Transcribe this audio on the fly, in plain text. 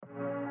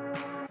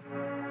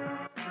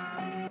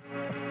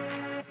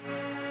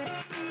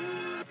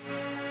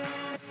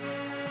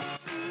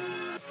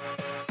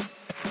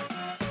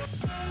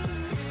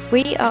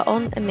We are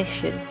on a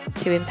mission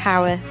to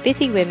empower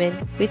busy women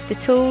with the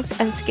tools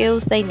and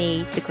skills they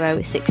need to grow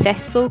a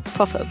successful,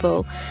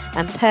 profitable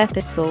and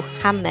purposeful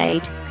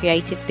handmade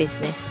creative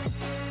business.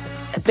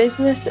 A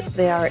business that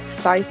they are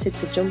excited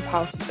to jump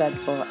out of bed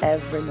for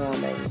every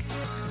morning.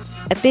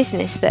 A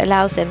business that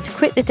allows them to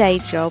quit the day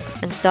job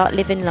and start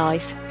living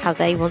life how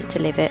they want to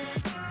live it.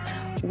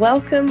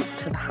 Welcome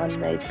to the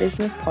Handmade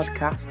Business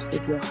Podcast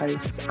with your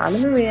hosts Anna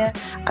Maria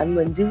and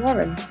Lindsay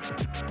Warren.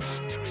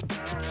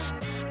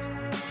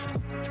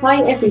 Hi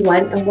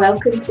everyone, and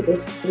welcome to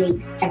this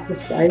week's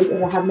episode of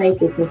the Handmade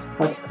Business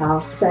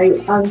Podcast.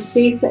 So I'm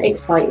super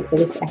excited for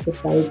this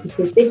episode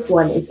because this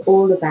one is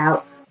all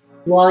about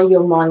why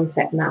your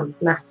mindset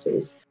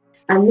matters.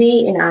 And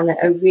me and Anna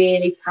are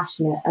really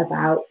passionate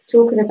about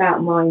talking about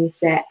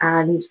mindset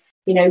and,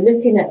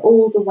 looking at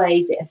all the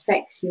ways it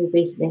affects your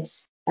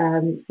business.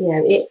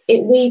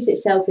 It weaves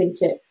itself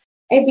into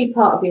every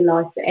part of your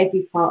life, but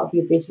every part of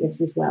your business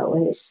as well.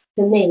 And it's,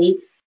 for me,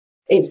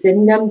 it's the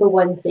number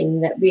one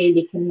thing that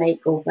really can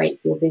make or break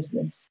your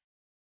business.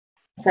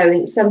 So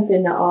it's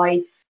something that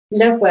I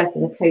love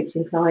working with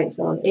coaching clients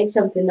on. It's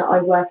something that I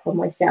work on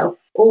myself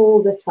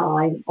all the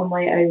time on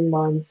my own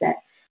mindset.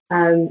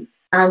 And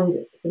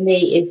for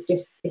me, it's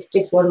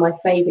just one of my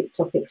favourite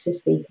topics to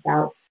speak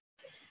about.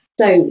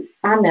 So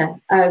Anna,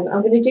 I'm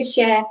going to just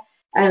share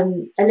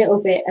a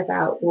little bit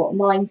about what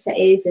mindset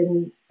is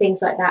and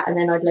things like that. And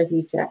then I'd love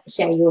you to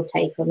share your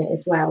take on it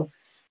as well.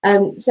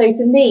 So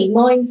for me,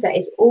 mindset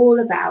is all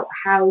about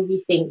how you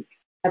think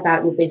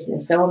about your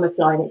business. So I'm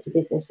applying it to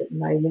business at the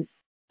moment.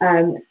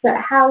 But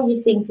how you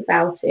think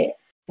about it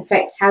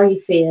affects how you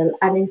feel,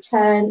 and in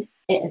turn,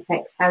 it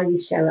affects how you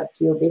show up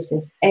to your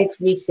business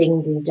every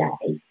single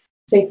day.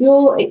 So if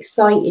you're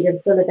excited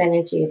and full of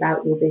energy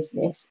about your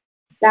business,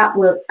 that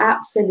will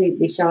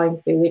absolutely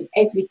shine through in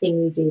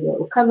everything you do. It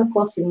will come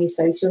across in your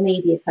social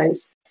media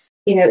posts.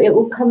 It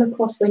will come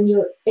across when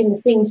you're in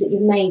the things that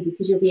you've made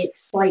because you'll be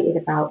excited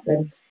about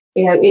them.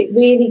 It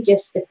really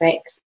just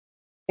affects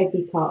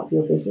every part of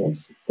your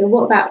business. So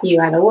what about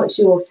you, Anna? What's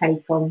your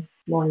take on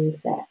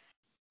mindset?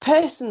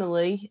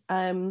 Personally,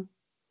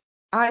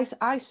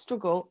 I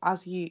struggle,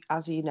 as you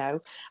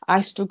know,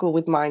 I struggle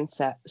with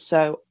mindset.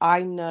 So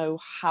I know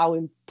how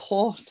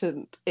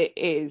important it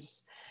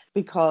is,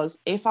 because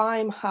if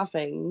I'm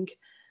having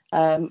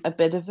a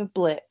bit of a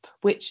blip,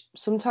 which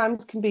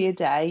sometimes can be a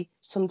day,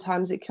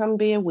 sometimes it can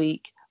be a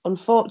week.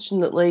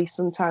 Unfortunately,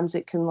 sometimes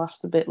it can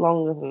last a bit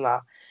longer than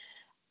that.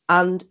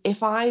 And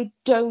if I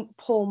don't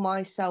pull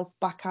myself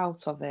back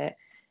out of it,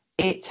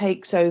 it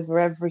takes over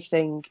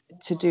everything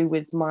to do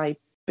with my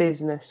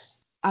business.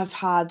 I've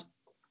had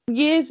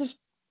years of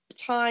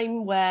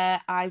time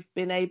where I've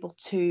been able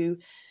to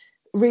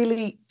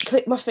really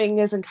click my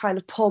fingers and kind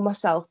of pull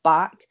myself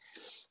back.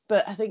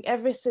 But I think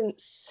ever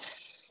since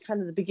kind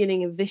of the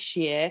beginning of this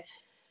year,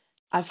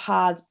 I've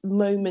had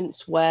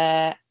moments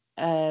where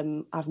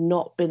I've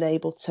not been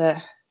able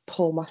to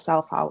pull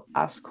myself out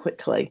as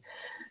quickly.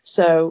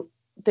 So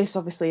this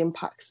obviously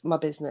impacts my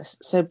business.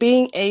 So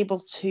being able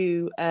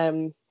to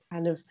kind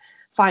of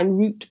find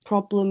root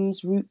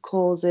problems, root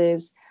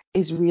causes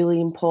is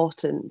really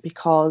important,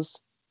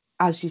 because,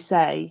 as you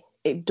say,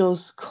 it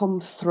does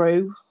come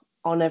through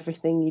on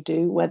everything you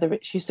do, whether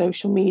it's your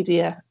social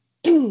media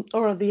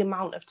or the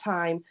amount of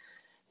time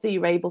that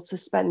you're able to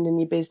spend in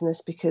your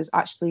business, because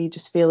actually you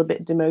just feel a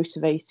bit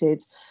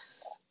demotivated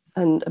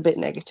and a bit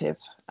negative.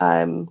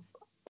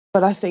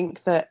 But I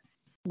think that,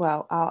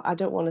 well, I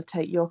don't want to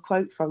take your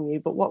quote from you,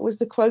 but what was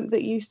the quote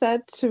that you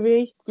said to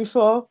me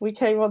before we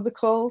came on the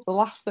call? The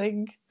last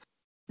thing.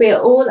 We're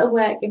all a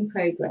work in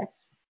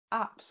progress.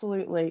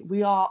 Absolutely.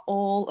 We are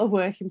all a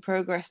work in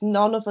progress.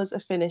 None of us are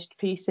finished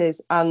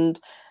pieces. And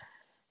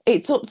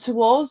it's up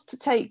to us to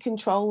take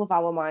control of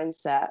our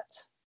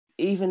mindset,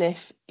 even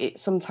if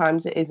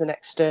sometimes it is an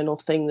external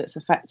thing that's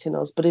affecting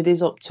us, but it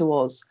is up to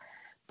us.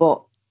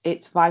 But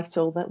it's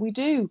vital that we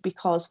do,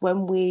 because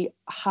when we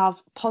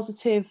have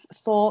positive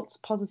thoughts,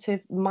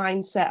 positive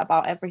mindset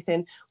about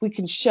everything, we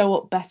can show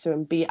up better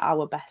and be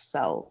our best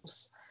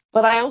selves.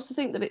 But I also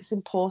think that it's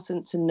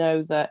important to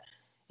know that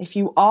if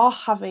you are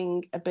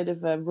having a bit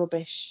of a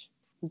rubbish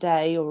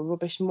day or a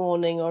rubbish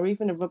morning or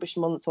even a rubbish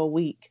month or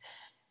week,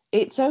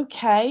 it's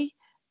okay.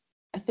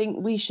 I think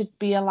we should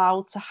be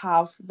allowed to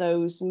have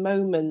those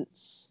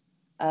moments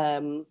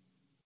and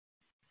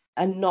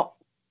not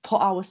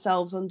put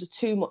ourselves under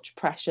too much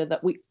pressure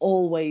that we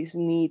always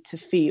need to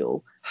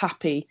feel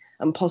happy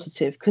and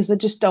positive, because I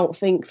just don't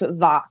think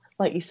that,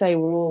 like you say,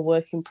 we're all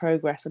work in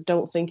progress. I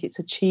don't think it's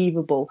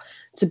achievable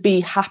to be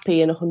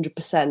happy and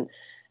 100%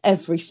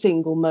 every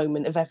single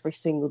moment of every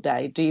single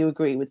day. Do you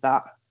agree with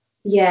that?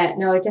 Yeah,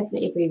 no, I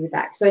definitely agree with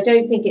that. So I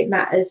don't think it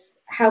matters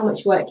how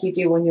much work you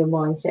do on your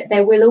mindset.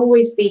 There will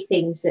always be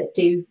things that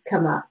do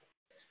come up.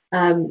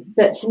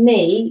 But for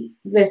me,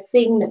 the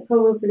thing that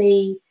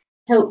probably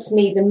helps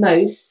me the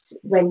most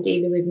when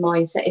dealing with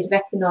mindset is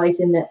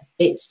recognizing that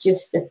it's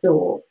just a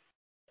thought.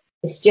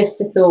 It's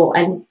just a thought.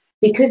 And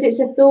because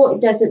it's a thought,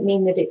 it doesn't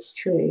mean that it's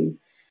true.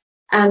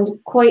 And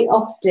quite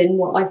often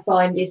what I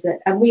find is that,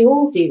 and we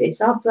all do this,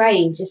 our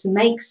brain just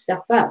makes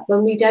stuff up.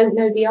 When we don't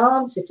know the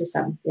answer to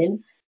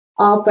something,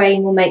 our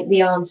brain will make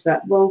the answer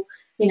up. Well,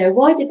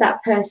 why did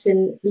that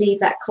person leave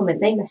that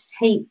comment? They must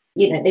hate,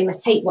 they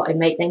must hate what I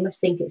make. They must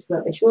think it's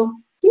rubbish. Well,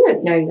 you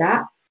don't know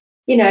that.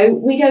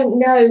 We don't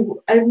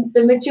know.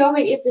 The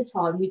majority of the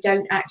time, we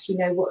don't actually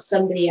know what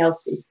somebody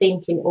else is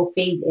thinking or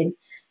feeling.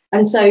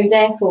 And so,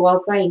 therefore,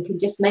 our brain can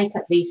just make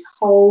up these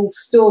whole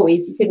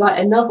stories. You could write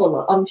a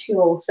novel, I'm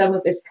sure some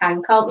of us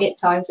can't we, at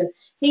times? And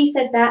he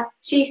said that,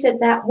 she said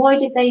that, why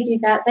did they do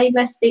that? They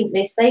must think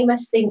this, they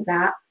must think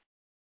that.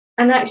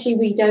 And actually,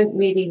 we don't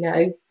really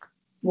know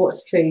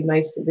what's true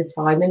most of the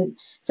time. And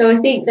so I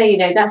think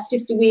that, that's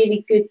just a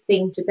really good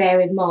thing to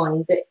bear in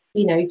mind, that,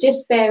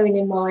 just bearing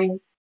in mind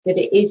that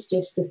it is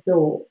just a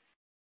thought.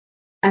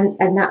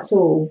 And that's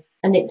all.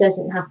 And it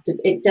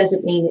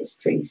doesn't mean it's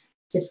truth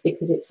just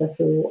because it's a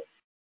thought.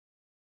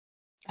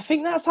 I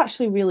think that's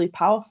actually really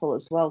powerful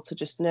as well, to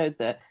just know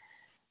that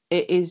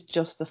it is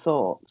just a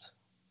thought.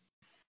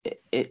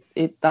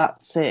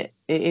 That's it.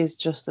 It is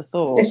just a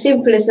thought. As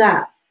simple as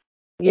that.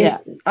 Yeah.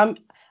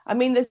 I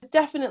mean, there's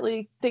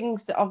definitely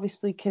things that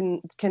obviously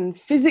can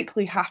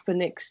physically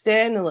happen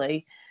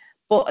externally,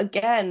 but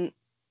again,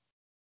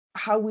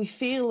 how we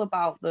feel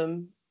about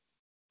them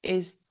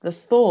is the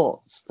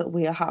thoughts that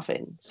we are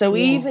having. So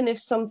even if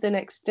something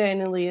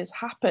externally has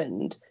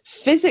happened,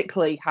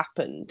 physically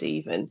happened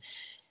even,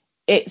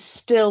 it's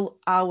still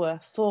our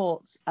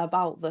thoughts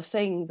about the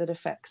thing that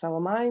affects our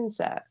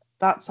mindset.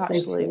 That's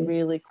actually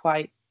really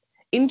quite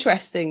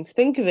interesting to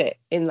think of it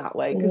in that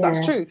way, because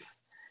that's truth.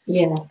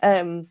 Yeah.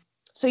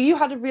 So you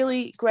had a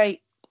really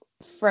great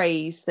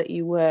phrase that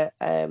you were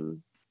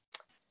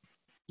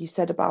you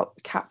said about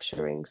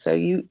capturing. So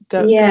you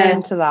go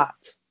into that.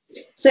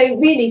 So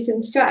really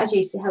some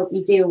strategies to help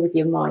you deal with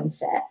your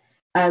mindset.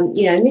 And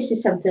this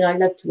is something I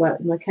love to work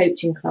with my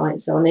coaching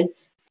clients on. And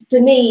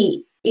for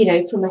me,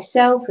 for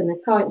myself and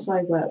the clients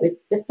I work with,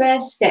 the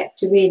first step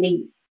to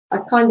really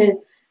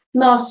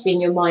mastering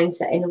your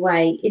mindset in a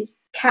way is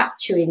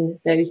capturing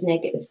those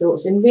negative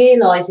thoughts and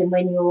realizing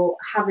when you're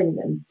having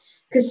them.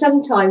 Because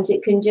sometimes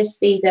it can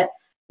just be that,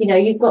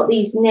 you've got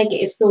these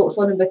negative thoughts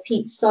on a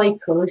repeat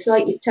cycle. It's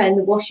like you've turned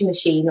the washing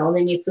machine on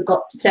and you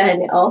forgot to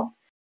turn it off.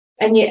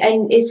 And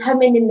it's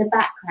humming in the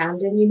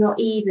background and you're not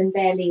even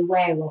barely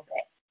aware of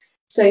it.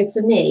 So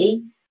for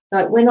me,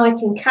 like when I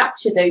can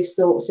capture those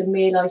thoughts and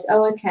realise,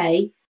 oh,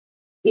 okay,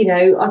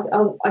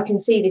 I can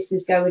see this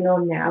is going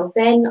on now,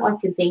 then I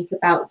can think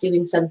about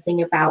doing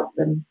something about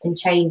them and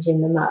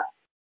changing them up.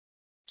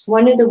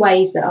 One of the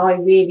ways that I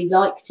really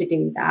like to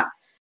do that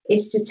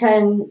is to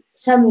turn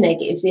some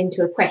negatives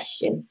into a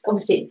question.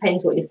 Obviously, it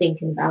depends what you're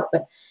thinking about.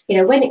 But,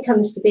 when it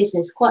comes to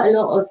business, quite a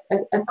lot of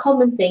a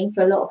common thing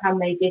for a lot of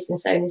handmade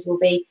business owners will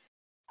be,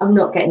 I'm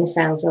not getting the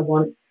sales I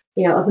want.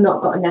 I've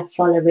not got enough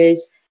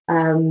followers.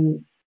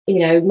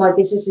 My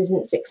business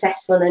isn't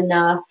successful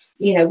enough.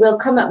 We'll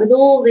come up with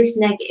all these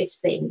negative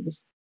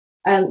things.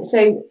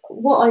 So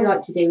what I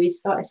like to do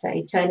is, like I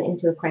say, turn it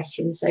into a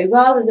question. So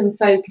rather than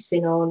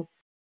focusing on,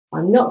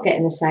 I'm not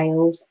getting the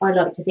sales, I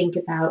like to think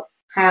about,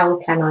 how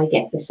can I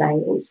get the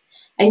sales?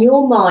 And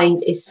your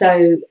mind is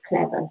so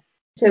clever.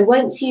 So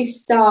once you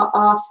start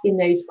asking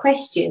those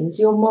questions,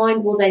 your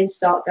mind will then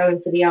start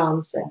going for the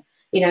answer.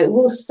 It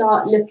will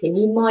start looking.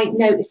 You might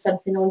notice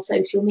something on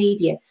social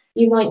media.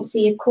 You might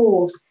see a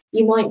course.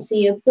 You might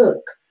see a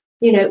book.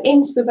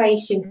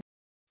 Inspiration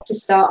to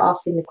start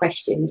asking the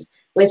questions.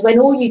 Whereas when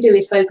all you do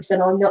is focus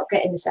on, I'm not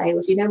getting the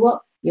sales, you know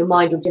what? Your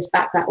mind will just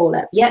back that all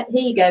up. Yep,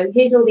 here you go.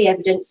 Here's all the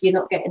evidence you're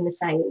not getting the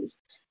sales.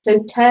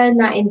 So turn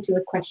that into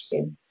a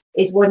question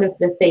is one of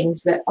the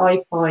things that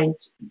I find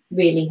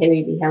really,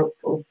 really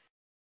helpful.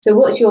 So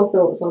what's your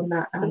thoughts on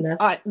that, Anna?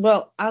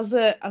 Well, as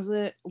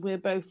a we're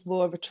both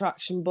law of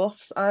attraction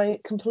buffs, I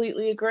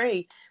completely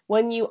agree.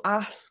 When you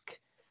ask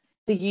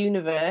the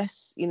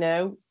universe,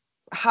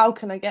 how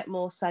can I get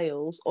more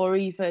sales, or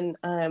even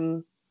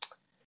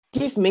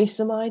give me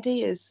some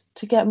ideas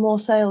to get more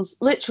sales.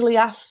 Literally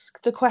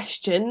ask the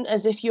question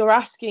as if you're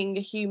asking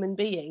a human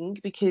being,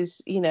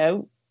 because,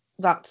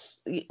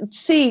 that's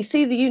see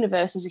the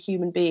universe as a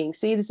human being.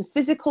 See it as a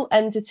physical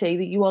entity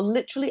that you are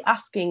literally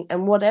asking,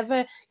 and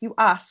whatever you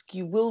ask,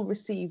 you will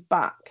receive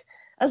back,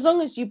 as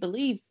long as you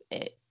believe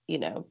it.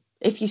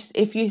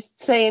 If you're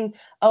saying,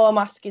 oh, I'm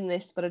asking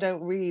this, but I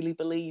don't really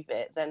believe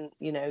it, then,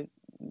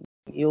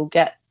 you'll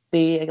get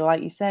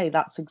like you say,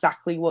 that's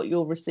exactly what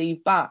you'll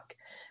receive back.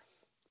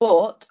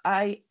 But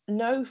I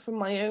know from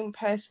my own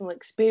personal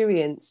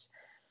experience,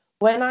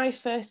 when I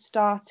first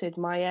started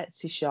my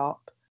Etsy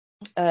shop,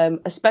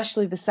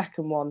 especially the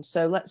second one,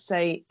 so let's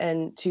say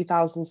in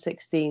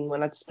 2016,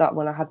 when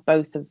I had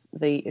both of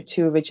the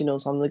two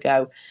originals on the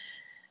go,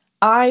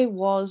 I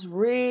was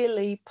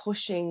really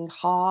pushing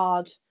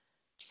hard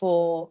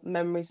for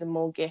Memories and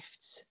More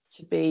Gifts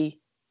to be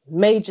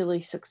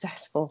majorly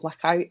successful.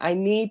 Like we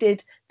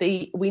needed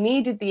the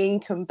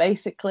income,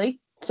 basically.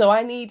 So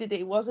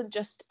it wasn't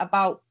just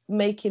about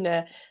making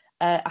a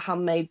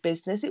handmade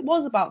business. It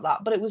was about that,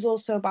 but it was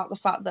also about the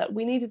fact that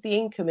we needed the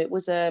income. It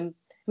was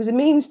was a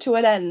means to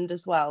an end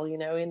as well, you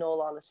know, in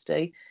all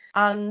honesty.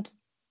 And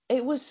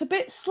it was a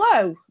bit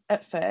slow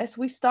at first.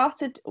 I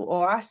started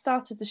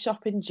the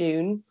shop in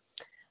June,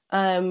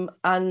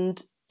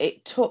 and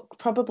it took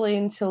probably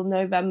until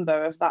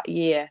November of that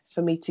year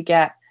for me to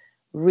get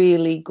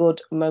really good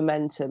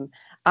momentum.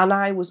 And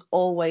I was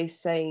always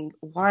saying,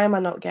 why am I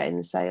not getting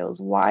the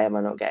sales? Why am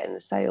I not getting the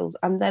sales?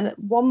 And then at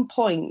one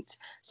point,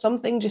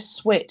 something just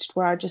switched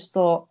where I just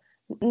thought,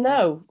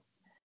 no,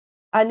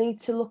 I need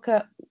to look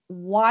at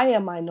why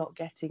am I not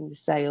getting the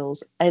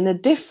sales in a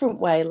different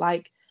way.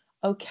 Like,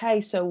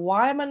 okay, so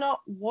why am I not?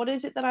 What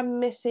is it that I'm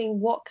missing?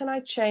 What can I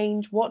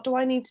change? What do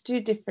I need to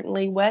do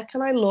differently? Where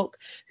can I look?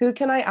 Who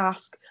can I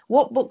ask?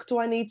 What book do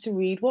I need to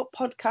read? What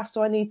podcast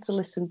do I need to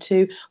listen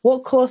to?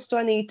 What course do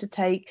I need to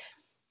take?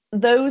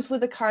 Those were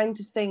the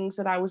kinds of things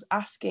that I was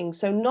asking.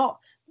 So not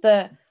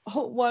the,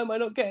 oh, why am I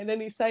not getting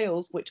any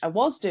sales, which I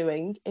was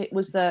doing. It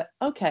was the,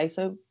 okay,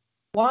 so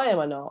why am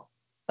I not?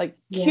 Like,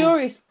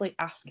 curiously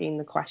asking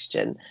the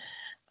question.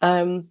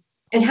 And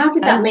how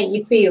did that make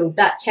you feel,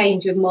 that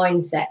change of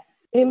mindset?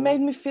 It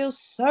made me feel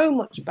so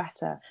much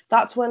better.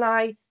 That's when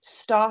I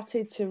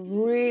started to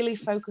really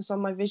focus on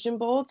my vision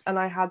boards, and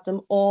I had them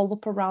all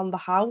up around the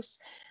house.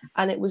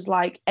 And it was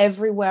like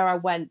everywhere I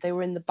went, they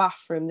were in the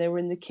bathroom, they were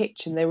in the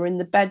kitchen, they were in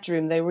the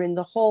bedroom, they were in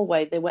the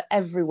hallway, they were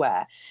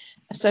everywhere.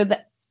 So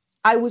that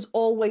I was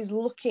always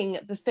looking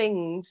at the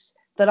things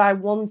that I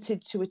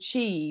wanted to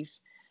achieve,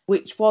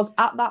 which was,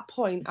 at that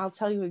point, I'll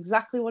tell you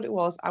exactly what it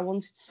was. I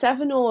wanted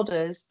 7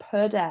 orders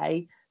per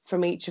day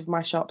from each of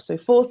my shops. So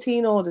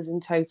 14 orders in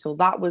total.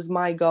 That was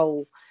my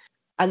goal.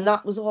 And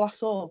that was all I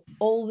saw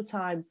all the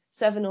time.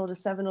 7 orders,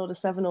 7 orders,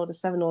 7 orders,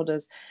 7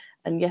 orders.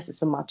 And yes,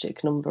 it's a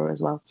magic number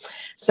as well.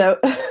 So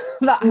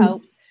that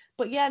helps.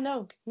 But yeah,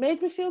 no,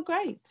 made me feel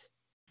great.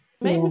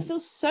 Made me feel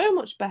so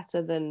much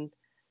better than...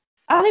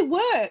 And it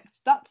worked.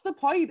 That's the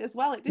point as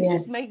well. It didn't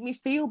just make me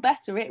feel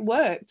better. It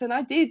worked. And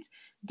I did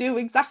do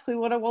exactly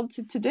what I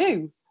wanted to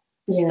do.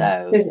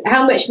 Yeah. Because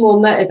how much more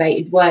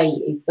motivated were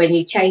you when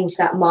you changed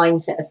that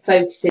mindset of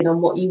focusing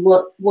on what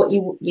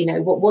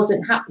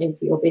wasn't happening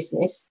for your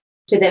business,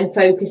 to then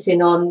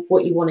focusing on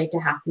what you wanted to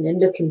happen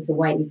and looking for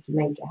ways to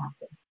make it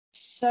happen?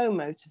 So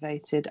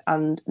motivated,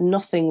 and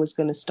nothing was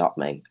going to stop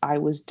me. I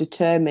was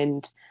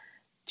determined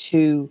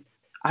to...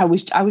 I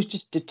was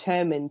just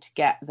determined to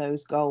get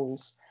those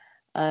goals.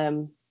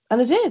 And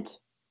I did.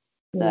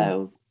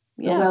 So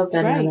well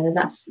done, great. Anna.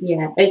 That's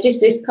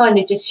this kind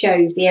of just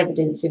shows the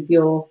evidence of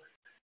your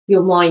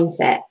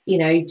mindset, you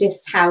know,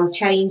 just how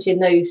changing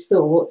those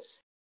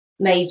thoughts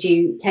made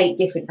you take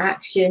different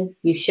action.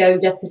 You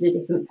showed up as a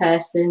different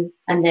person,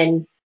 and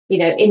then, you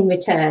know, in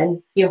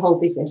return, your whole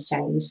business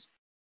changed.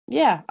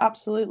 Yeah,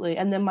 absolutely.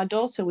 And then my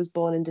daughter was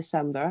born in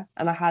December,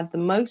 and I had the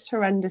most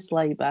horrendous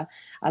labour,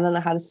 and then I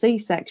had a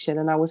C-section,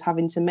 and I was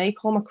having to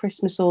make all my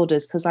Christmas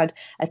orders because I'd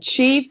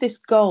achieved this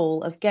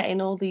goal of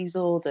getting all these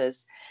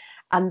orders.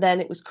 And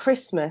then it was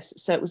Christmas,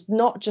 so it was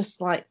not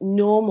just like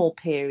normal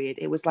period,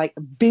 it was like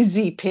a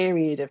busy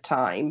period of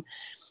time.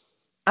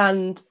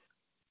 And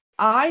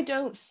I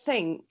don't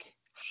think,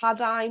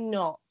 had I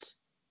not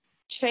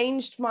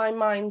changed my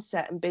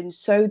mindset and been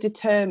so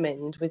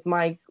determined with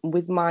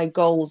my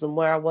goals and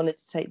where I wanted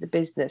to take the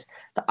business,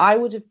 that I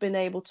would have been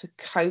able to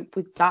cope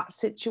with that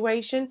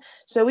situation.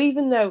 So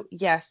even though,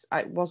 yes,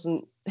 it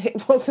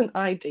wasn't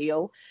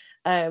ideal,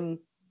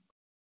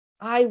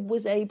 I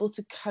was able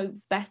to cope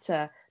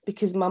better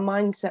because my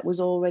mindset was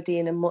already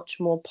in a much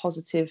more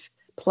positive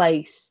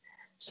place.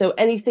 So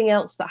anything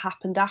else that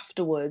happened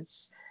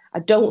afterwards, I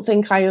don't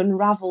think I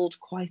unraveled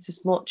quite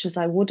as much as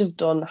I would have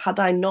done had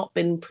I not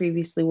been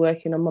previously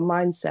working on my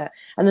mindset.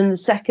 And then the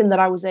second that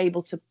I was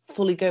able to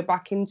fully go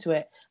back into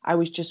it, I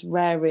was just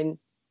raring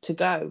to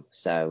go.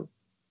 So,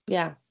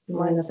 yeah,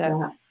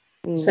 mindset.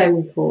 So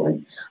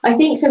important. I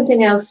think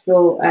something else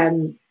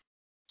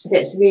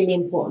that's really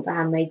important for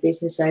handmade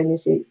business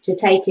owners to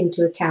take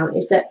into account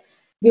is that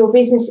your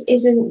business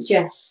isn't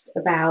just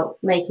about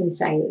making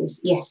sales.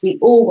 Yes, we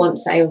all want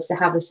sales to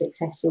have a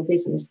successful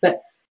business,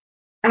 but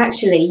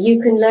actually you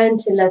can learn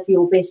to love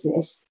your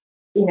business,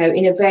 you know,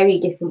 in a very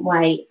different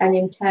way. And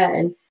in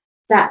turn,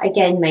 that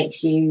again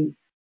makes you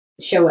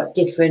show up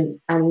different,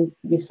 and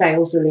your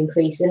sales will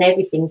increase and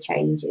everything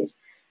changes.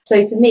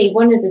 So for me,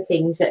 one of the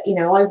things that, you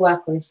know, I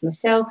work on this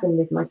myself and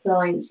with my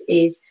clients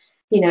is,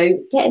 you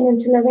know, getting them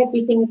to love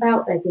everything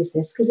about their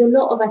business. Because a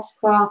lot of us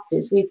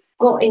crafters, we've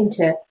got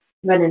into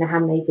running a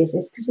handmade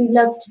business because we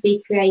love to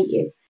be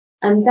creative.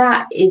 And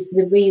that is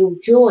the real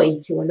joy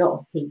to a lot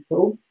of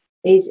people,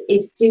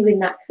 is doing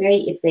that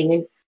creative thing.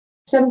 And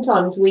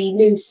sometimes we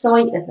lose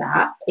sight of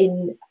that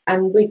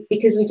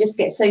because we just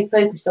get so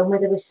focused on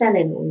whether we're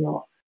selling or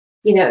not.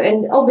 You know,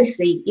 and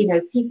obviously, you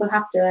know, people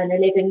have to earn a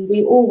living.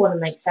 We all want to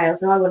make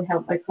sales, and I want to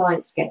help my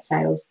clients get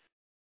sales.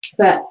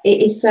 But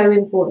it is so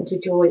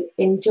important to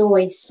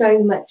enjoy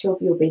so much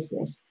of your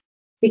business,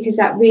 because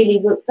that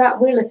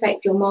will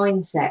affect your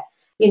mindset.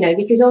 You know,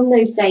 because on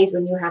those days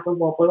when you have a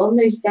wobble, on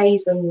those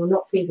days when you're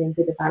not feeling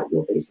good about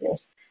your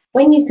business,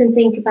 when you can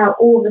think about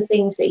all the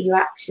things that you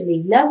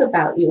actually love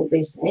about your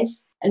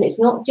business, and it's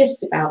not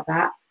just about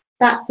that,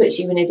 that puts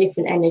you in a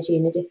different energy,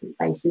 in a different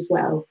place as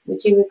well.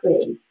 Would you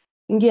agree?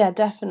 Yeah,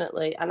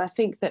 definitely. And I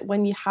think that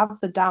when you have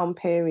the down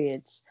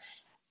periods,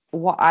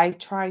 what I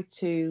try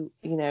to,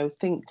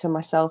 think to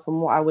myself,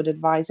 and what I would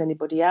advise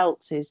anybody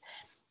else, is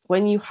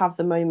when you have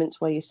the moments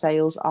where your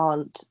sales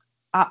aren't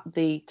at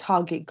the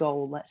target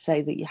goal, let's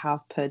say, that you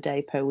have per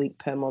day, per week,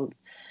 per month,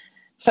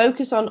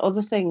 focus on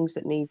other things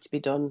that need to be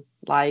done,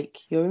 like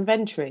your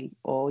inventory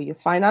or your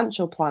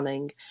financial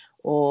planning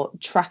or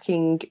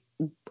tracking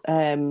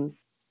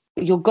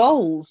your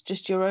goals,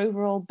 just your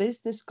overall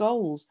business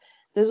goals.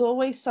 There's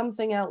always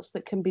something else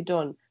that can be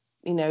done.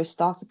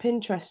 Start a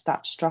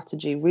Pinterest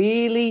strategy,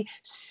 really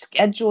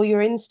schedule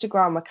your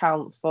Instagram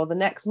account for the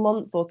next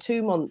month or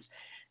 2 months.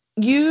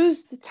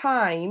 Use the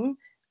time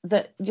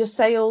that your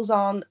sales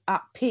aren't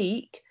at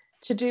peak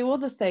to do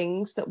other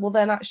things that will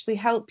then actually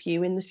help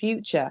you in the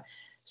future.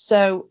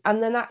 So,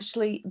 and then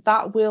actually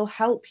that will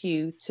help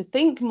you to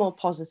think more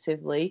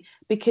positively,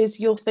 because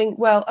you'll think,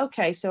 well,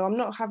 okay, so I'm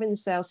not having the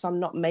sales, so I'm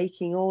not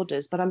making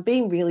orders, but I'm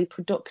being really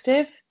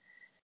productive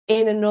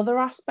in another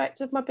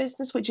aspect of my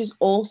business, which is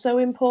also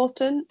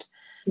important.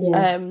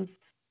 Yeah.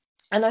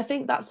 And I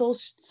think that's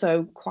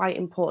also quite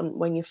important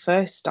when you're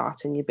first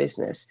starting your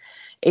business,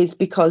 is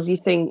because you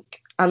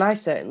think, and I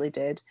certainly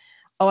did,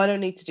 oh, I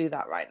don't need to do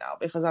that right now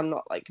because I'm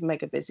not like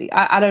mega busy.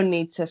 I don't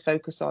need to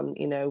focus on,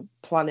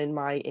 planning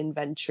my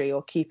inventory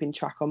or keeping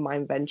track on my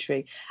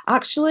inventory.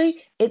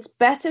 Actually, it's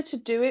better to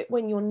do it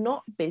when you're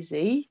not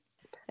busy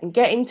and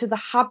get into the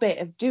habit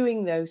of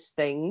doing those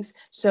things,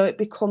 so it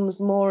becomes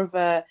more of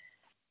a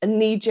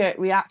knee-jerk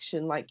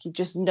reaction, like you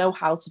just know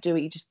how to do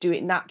it, you just do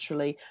it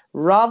naturally,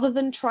 rather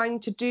than trying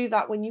to do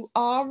that when you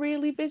are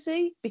really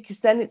busy, because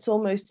then it's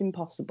almost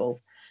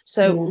impossible.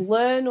 So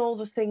learn all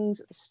the things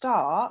at the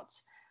start,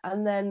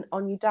 and then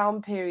on your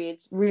down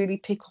periods really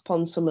pick up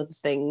on some of the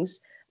things,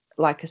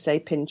 like I say,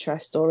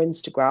 Pinterest or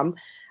Instagram,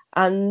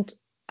 and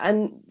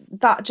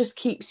that just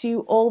keeps you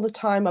all the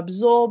time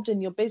absorbed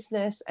in your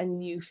business,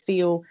 and you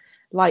feel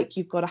like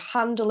you've got a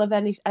handle of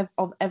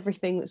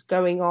everything that's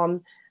going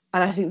on.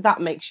 And I think that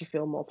makes you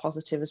feel more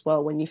positive as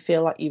well, when you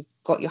feel like you've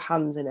got your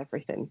hands in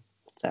everything.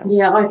 So,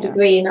 yeah, I'd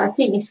agree. And I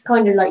think it's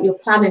kind of like you're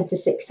planning for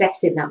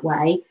success in that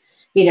way.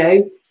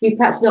 You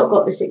perhaps not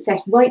got the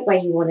success right where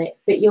you want it,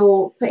 but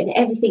you're putting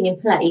everything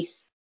in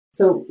place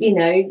for,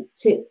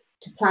 to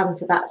plan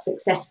for that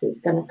success that's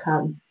going to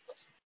come.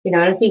 And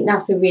I think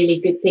that's a really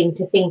good thing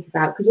to think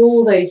about, because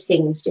all those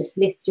things just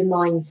lift your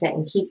mindset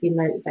and keep you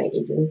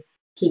motivated and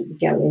keep you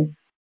going.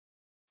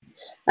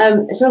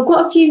 So I've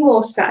got a few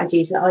more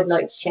strategies that I'd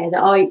like to share,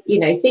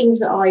 that things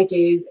that I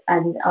do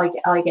and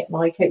I get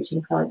my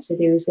coaching clients to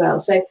do as well.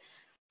 So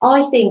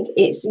I think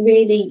it's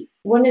really,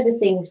 one of the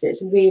things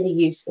that's really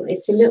useful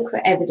is to look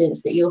for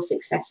evidence that you're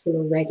successful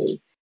already.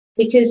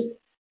 Because,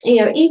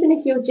 even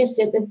if you're just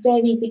at the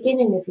very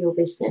beginning of your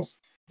business,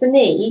 for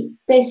me,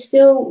 you're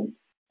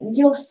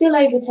still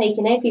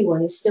overtaking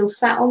everyone who's still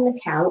sat on the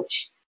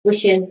couch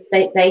wishing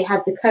they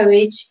had the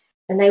courage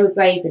and they were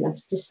brave enough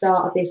to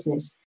start a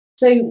business.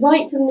 So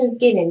right from the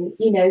beginning,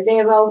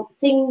 there are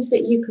things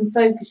that you can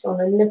focus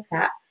on and look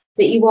at,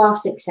 that you are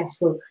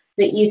successful,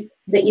 that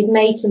you've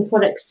made some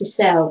products to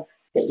sell,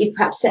 that you've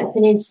perhaps set up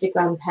an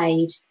Instagram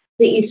page,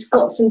 that you've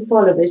got some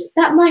followers.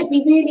 That might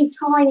be really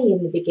tiny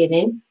in the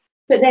beginning,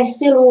 but they're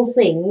still all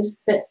things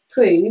that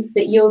prove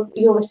that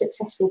you're a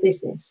successful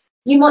business.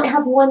 You might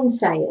have one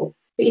sale,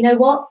 but you know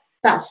what?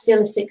 That's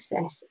still a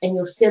success, and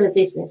you're still a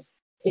business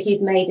if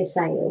you've made a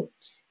sale.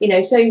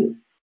 So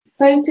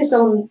focus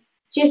on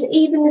just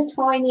even the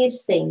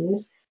tiniest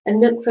things and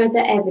look for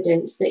the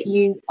evidence that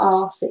you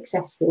are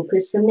successful.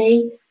 Because for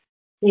me,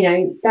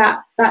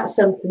 that's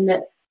something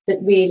that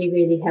really,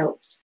 really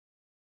helps.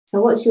 So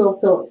what's your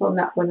thoughts on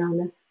that one,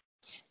 Anna?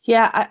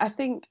 Yeah, I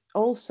think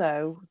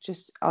also,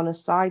 just on a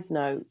side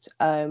note,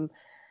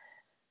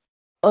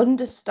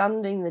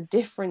 understanding the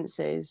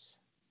differences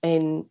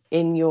in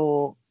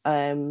your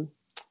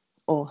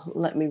or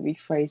let me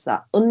rephrase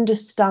that,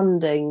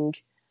 understanding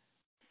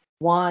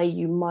why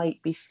you might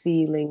be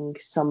feeling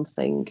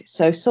something.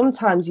 So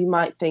sometimes you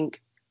might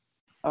think,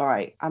 all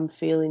right, I'm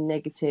feeling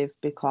negative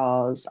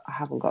because I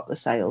haven't got the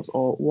sales,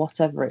 or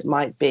whatever it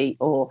might be,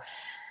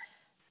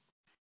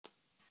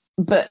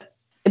 but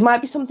it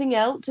might be something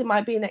else. It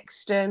might be an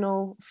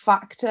external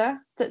factor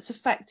that's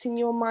affecting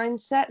your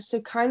mindset. So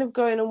kind of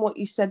going on what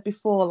you said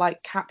before,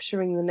 like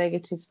capturing the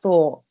negative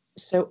thought.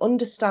 So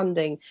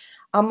understanding,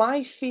 am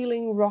I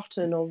feeling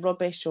rotten or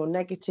rubbish or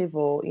negative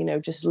or,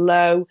 just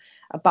low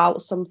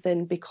about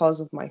something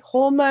because of my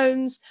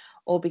hormones,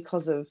 or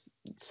because of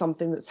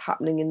something that's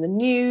happening in the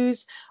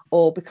news,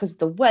 or because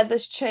the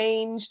weather's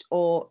changed,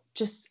 or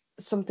just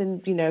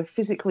something,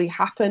 physically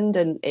happened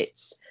and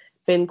it's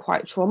been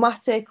quite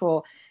traumatic?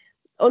 Or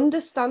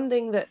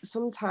understanding that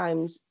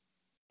sometimes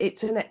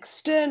it's an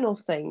external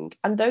thing,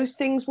 and those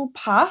things will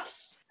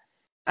pass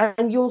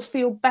and you'll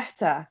feel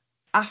better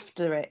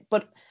after it.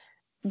 But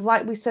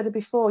like we said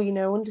before,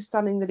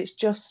 understanding that it's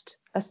just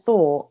a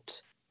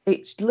thought.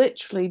 It's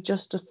literally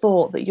just a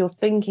thought that you're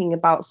thinking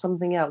about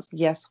something else.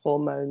 Yes,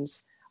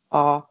 hormones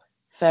are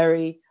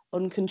very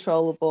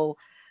uncontrollable.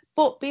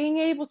 But being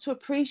able to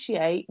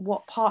appreciate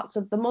what parts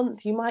of the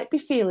month you might be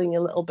feeling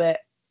a little bit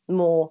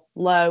more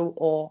low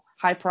or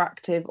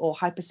hyperactive or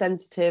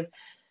hypersensitive,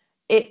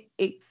 it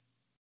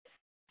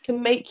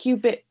can make you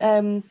it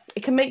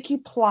can make you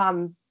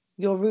plan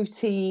your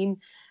routine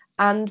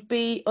and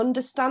be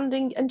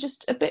understanding and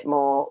just a bit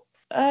more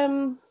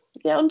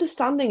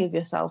understanding of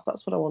yourself.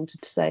 That's what I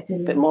wanted to say. A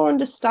bit more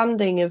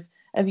understanding of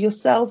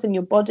yourself and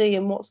your body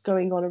and what's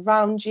going on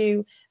around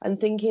you, and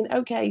thinking,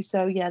 okay,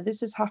 so yeah, this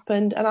has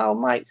happened and I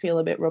might feel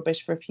a bit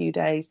rubbish for a few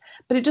days,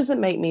 but it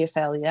doesn't make me a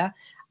failure.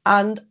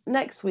 And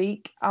next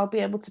week I'll be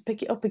able to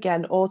pick it up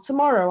again, or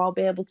tomorrow I'll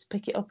be able to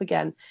pick it up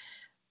again.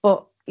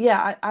 But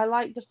yeah, I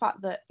like the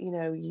fact that, you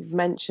know, you've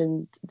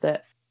mentioned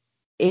that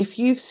if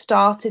you've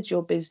started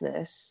your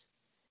business,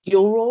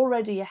 you're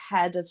already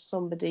ahead of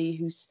somebody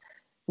who's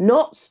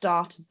not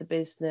started the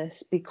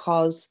business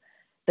because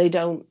they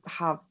don't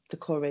have the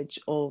courage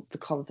or the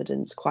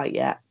confidence quite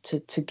yet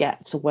to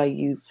get to where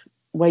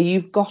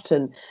you've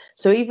gotten.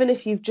 So even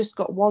if you've just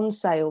got one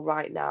sale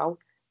right now,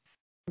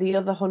 the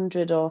other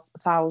 100 or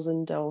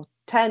 1,000 or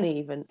 10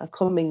 even are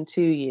coming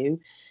to you.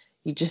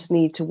 You just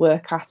need to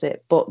work at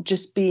it. But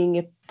just being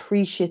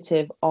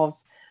appreciative of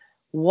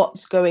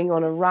what's going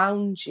on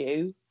around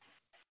you,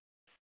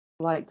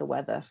 like the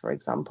weather, for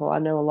example. I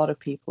know a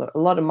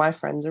lot of my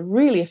friends are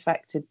really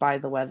affected by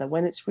the weather.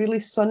 When it's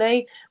really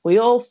sunny, we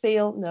all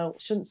feel, no, I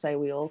shouldn't say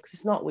we all, because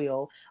it's not we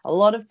all. A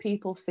lot of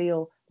people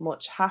feel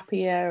much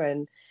happier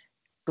and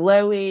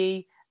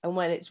glowy. And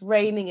when it's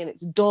raining and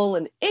it's dull,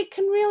 and it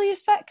can really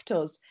affect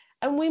us.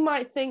 And we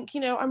might think, you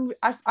know,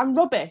 I'm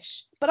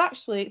rubbish, but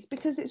actually it's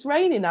because it's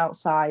raining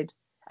outside.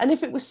 And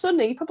if it was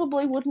sunny, you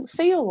probably wouldn't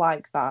feel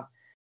like that.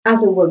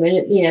 As a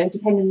woman, you know,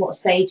 depending on what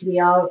stage we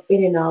are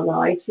in our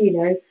lives, you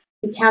know,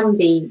 we can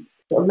be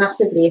sort of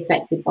massively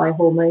affected by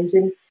hormones.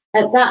 And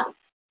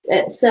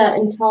at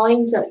certain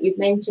times that you've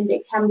mentioned,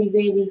 it can be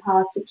really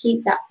hard to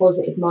keep that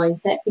positive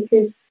mindset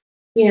because,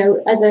 you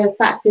know, other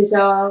factors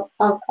are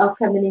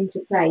coming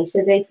into play.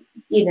 So that's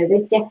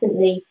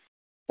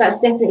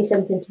definitely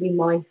something to be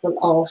mindful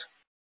of,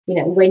 you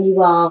know, when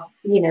you are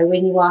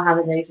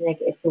having those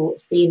negative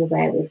thoughts, being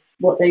aware of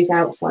what those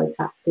outside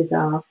factors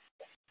are.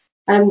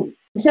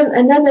 So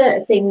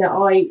another thing that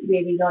I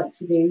really like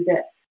to do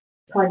that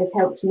kind of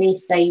helps me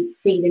stay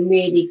feeling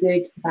really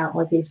good about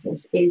my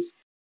business is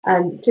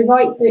to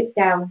write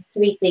down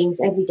 3 things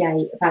every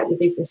day about your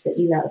business that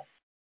you love.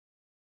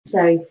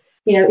 So,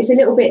 you know, it's a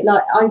little bit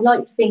like, I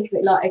like to think of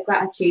it like a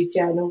gratitude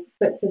journal,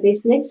 but for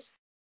business.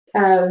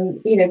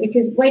 You know,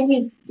 because when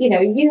you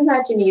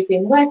imagine you've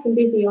been working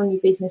busy on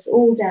your business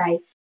all day,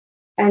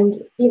 and,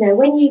 you know,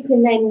 when you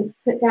can then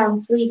put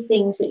down 3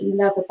 things that you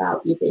love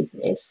about your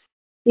business,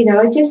 you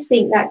know, I just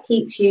think that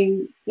keeps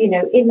you, you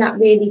know, in that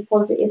really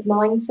positive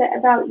mindset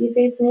about your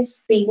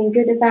business, feeling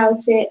good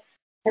about it.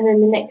 And then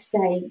the next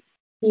day,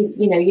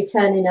 you know, you're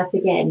turning up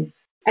again.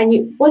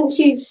 And once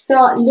you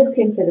start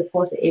looking for the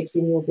positives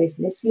in your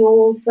business,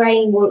 your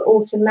brain will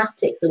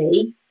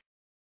automatically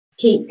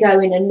keep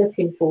going and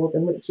looking for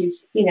them, which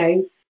is, you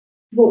know,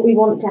 what we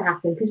want to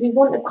happen, because we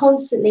want to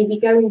constantly be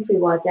going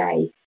through our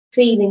day,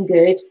 feeling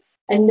good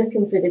and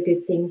looking for the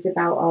good things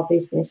about our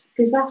business,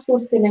 because that's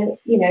what's going to,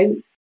 you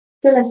know,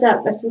 fill us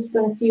up. That's what's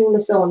going to fuel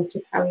us on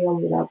to carry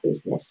on with our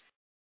business.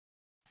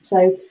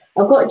 So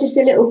I've got just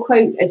a little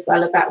quote as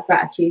well about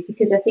gratitude,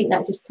 because I think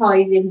that just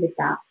ties in with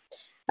that.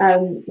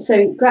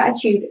 So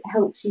gratitude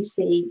helps you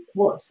see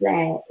what's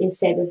there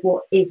instead of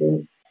what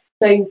isn't.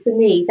 So for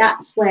me,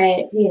 that's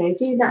where, you know,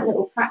 doing that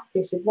little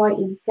practice of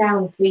writing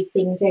down 3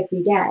 things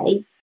every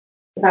day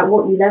about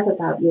what you love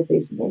about your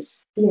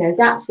business, you know,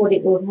 that's what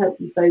it will help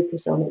you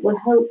focus on. It will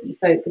help you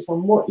focus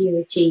on what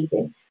you're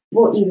achieving,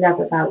 what you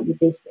love about your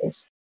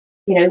business,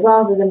 you know,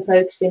 rather than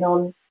focusing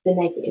on the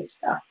negative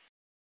stuff.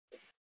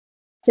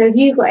 So have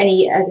you got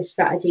any other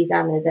strategies,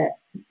 Anna, that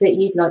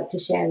you'd like to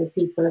share with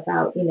people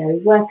about, you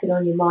know, working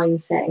on your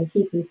mindset and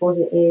keeping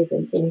positive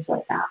and things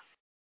like that?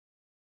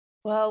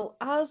 Well,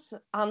 as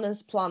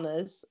Anna's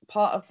planners,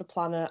 part of the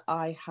planner,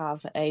 I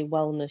have a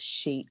wellness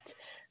sheet.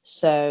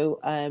 So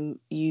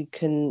you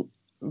can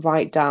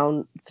write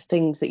down the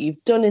things that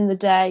you've done in the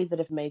day that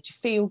have made you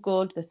feel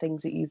good, the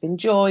things that you've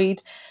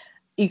enjoyed.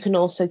 You can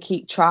also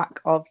keep track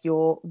of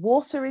your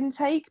water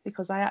intake,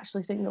 because I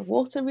actually think that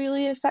water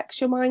really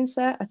affects your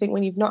mindset. I think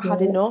when you've not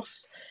had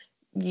enough,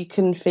 you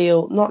can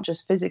feel not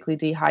just physically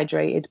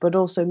dehydrated, but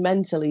also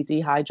mentally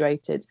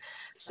dehydrated.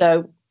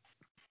 So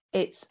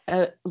it's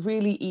a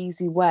really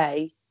easy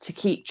way to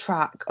keep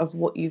track of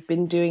what you've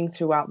been doing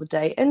throughout the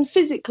day and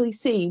physically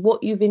see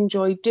what you've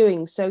enjoyed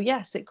doing. So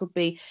yes, it could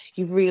be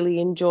you've really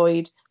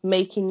enjoyed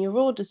making your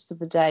orders for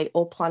the day,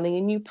 or planning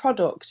a new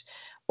product,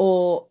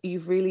 or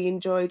you've really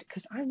enjoyed,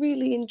 because I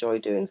really enjoy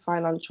doing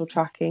financial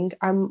tracking.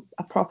 I'm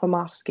a proper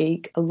maths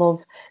geek. I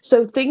love,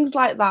 so things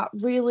like that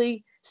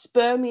really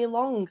spur me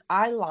along.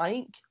 I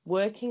like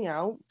working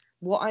out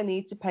what I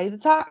need to pay the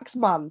tax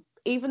man.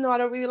 Even though I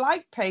don't really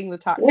like paying the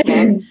tax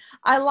man,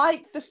 I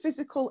like the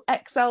physical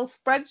Excel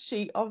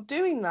spreadsheet of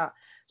doing that.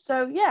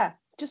 So yeah,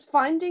 just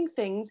finding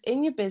things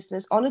in your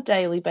business on a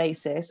daily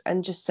basis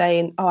and just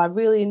saying, oh, I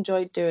really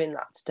enjoyed doing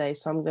that today,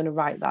 so I'm going to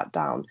write that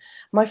down.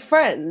 My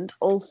friend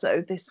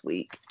also this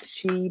week,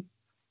 she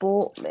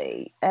bought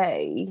me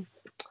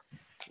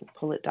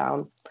pull it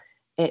down.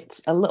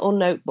 It's a little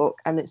notebook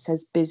and it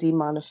says busy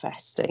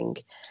manifesting.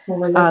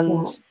 Oh, I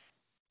love that.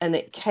 And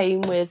it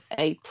came with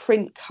a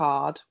print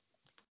card.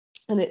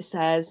 And it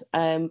says,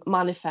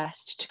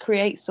 manifest to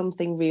create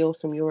something real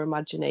from your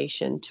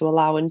imagination, to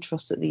allow and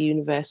trust that the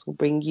universe will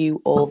bring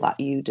you all that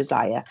you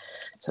desire.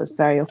 So it's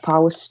very up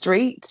our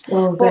street.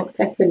 Oh, but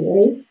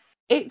definitely.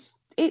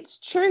 It's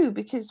true,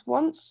 because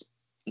once,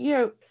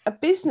 a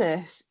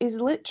business is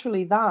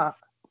literally that.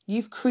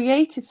 You've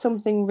created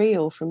something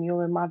real from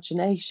your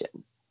imagination.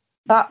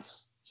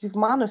 You've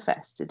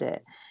manifested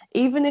it.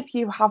 Even if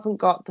you haven't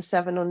got the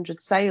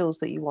 700 sales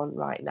that you want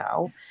right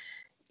now,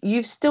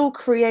 you've still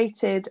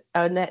created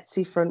an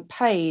Etsy front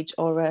page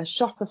or a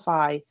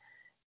Shopify.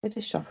 It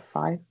is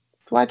Shopify.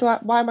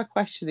 Why am I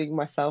questioning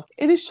myself?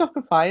 It is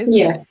Shopify, isn't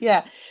it?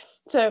 Yeah.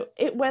 So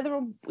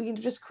whether you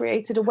just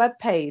created a web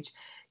page,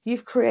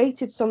 you've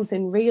created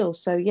something real.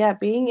 So yeah,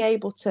 being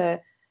able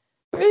to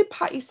really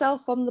pat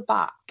yourself on the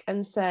back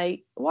and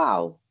say,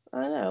 wow,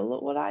 I know,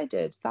 look what I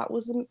did.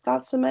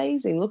 That's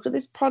amazing. Look at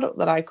this product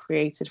that I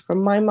created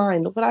from my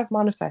mind. Look what I've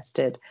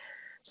manifested.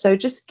 So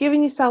just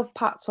giving yourself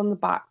pats on the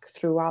back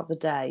throughout the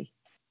day,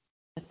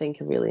 I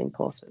think, are really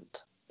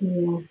important.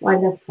 Yeah, I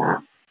love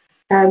that.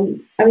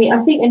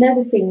 I think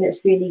another thing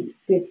that's really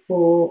good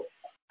for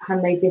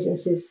handmade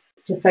businesses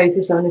to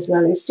focus on as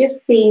well is just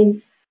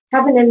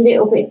having a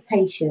little bit of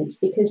patience,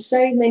 because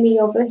so many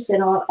of us,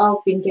 and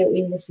I've been guilty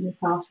in this in the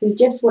past, we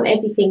just want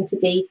everything to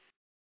be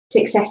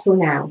successful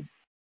now.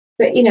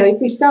 But, if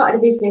we started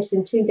a business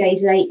and 2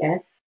 days later,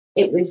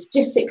 it was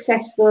just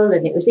successful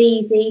and it was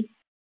easy,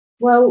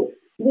 well,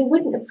 we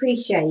wouldn't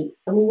appreciate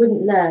and we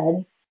wouldn't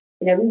learn,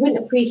 we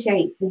wouldn't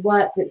appreciate the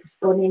work that's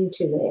gone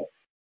into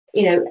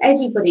it.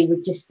 Everybody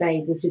would just be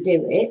able to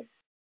do it.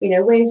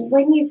 Whereas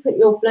when you put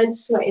your blood,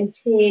 sweat and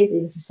tears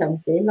into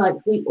something, like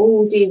we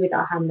all do with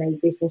our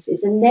handmade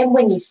businesses, and then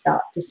when you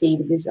start to see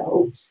the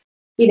results,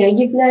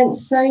 you've learned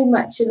so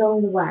much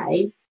along the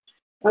way.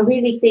 I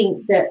really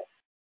think that,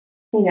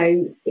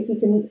 if you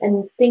can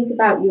and think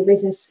about your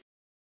business,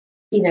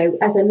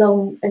 it's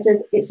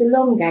a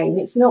long game.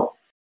 It's not,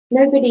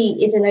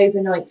 nobody is an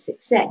overnight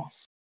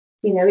success.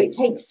 It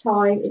takes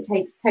time, it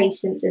takes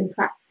patience and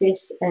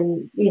practice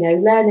and,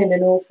 learning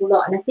an awful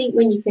lot. And I think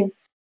when you can,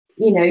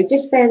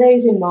 just bear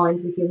those in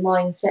mind with your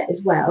mindset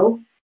as well,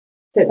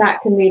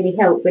 that can really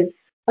help. But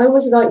I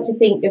always like to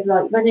think of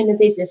like running a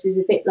business is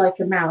a bit like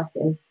a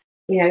marathon.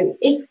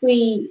 If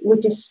we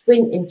would just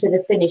sprint into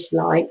the finish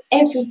line,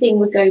 everything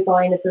would go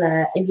by in a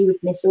blur and you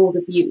would miss all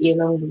the beauty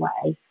along the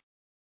way.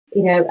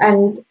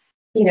 And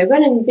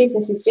running a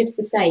business is just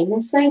the same.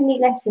 There's so many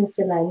lessons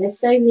to learn. There's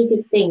so many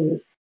good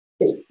things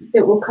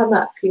that will come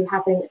up through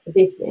having a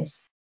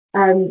business.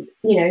 For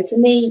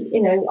me,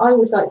 I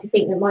always like to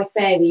think that my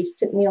fairies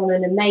took me on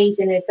an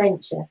amazing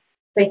adventure.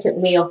 They took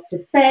me off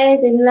to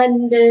fairs in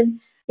London,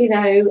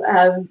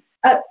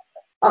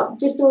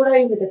 just all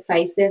over the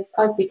place.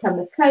 I've become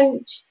a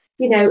coach,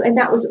 and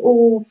that was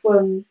all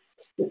from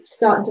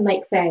starting to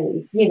make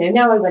fairies.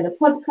 Now I run a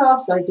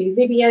podcast, I do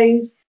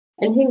videos,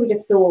 and who would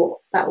have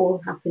thought that all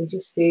happened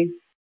just through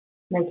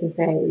making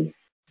fairies?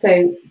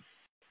 So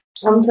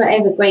I'm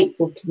forever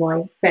grateful to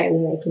my fairy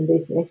making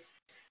business.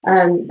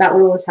 That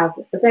will always have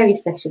a very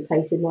special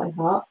place in my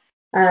heart.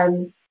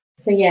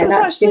 So yeah,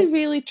 that's actually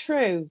really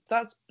true.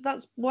 That's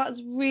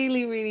what's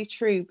really, really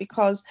true,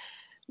 because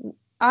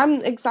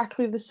I'm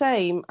exactly the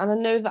same, and I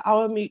know that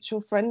our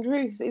mutual friend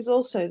Ruth is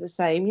also the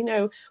same.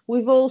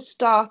 We've all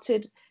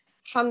started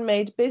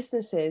handmade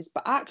businesses,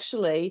 but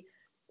actually,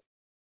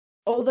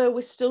 although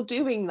we're still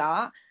doing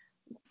that,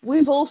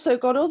 we've also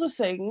got other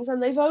things,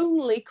 and they've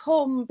only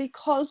come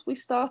because we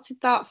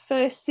started that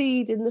first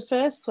seed in the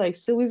first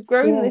place. So we've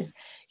grown this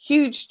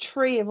huge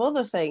tree of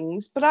other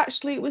things, but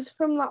actually it was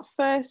from that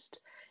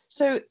first.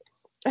 So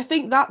I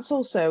think that's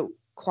also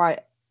quite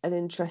an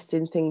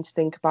interesting thing to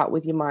think about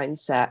with your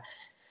mindset,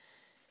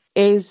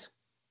 is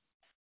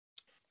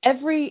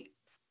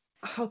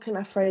how can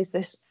I phrase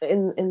this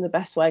in the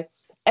best way?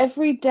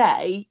 Every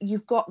day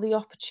you've got the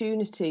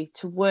opportunity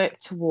to work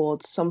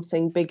towards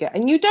something bigger,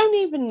 and you don't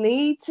even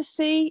need to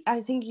see,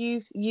 I think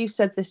you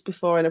said this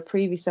before in a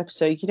previous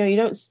episode, you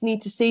don't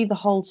need to see the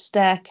whole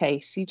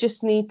staircase. You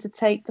just need to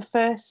take the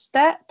first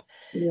step.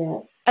 Yeah.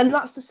 And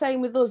that's the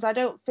same with us.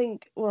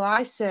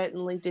 I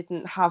certainly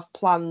didn't have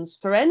plans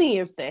for any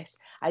of this.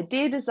 I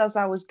did as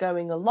I was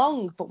going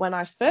along. But when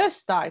I first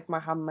started my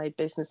handmade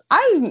business,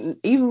 I didn't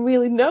even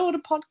really know what a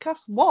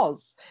podcast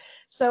was.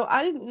 So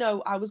I didn't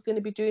know I was going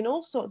to be doing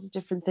all sorts of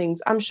different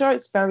things. I'm sure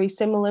it's very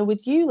similar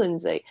with you,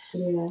 Lindsay.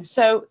 Yeah.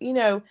 So,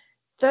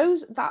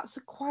 that's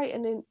quite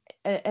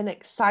an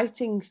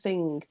exciting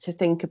thing to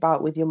think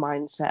about with your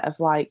mindset of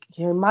like,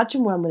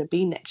 imagine where I'm going to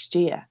be next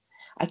year.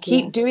 I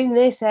keep doing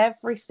this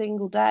every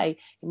single day.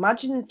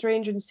 Imagine in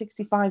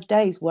 365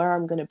 days where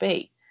I'm going to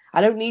be.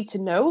 I don't need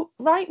to know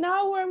right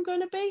now where I'm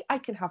going to be. I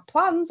can have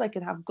plans, I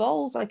can have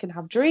goals, I can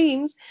have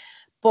dreams,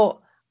 but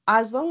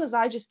as long as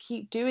I just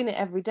keep doing it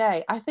every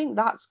day, I think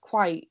that's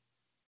quite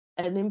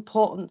an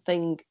important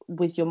thing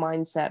with your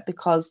mindset,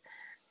 because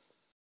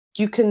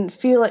you can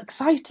feel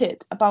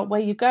excited about where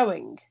you're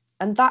going,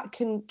 and that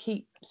can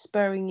keep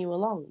spurring you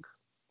along.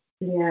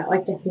 Yeah, I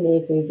definitely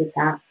agree with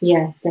that.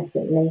 Yeah,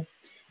 definitely.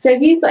 So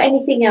have you got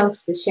anything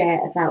else to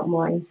share about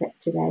mindset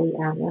today,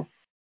 Anna?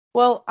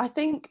 Well, I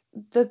think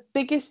the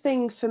biggest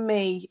thing for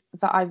me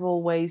that I've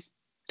always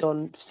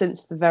done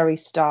since the very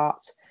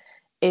start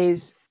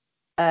is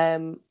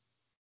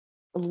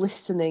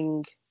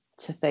listening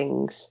to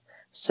things.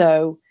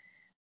 So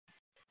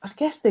I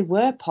guess they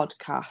were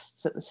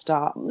podcasts at the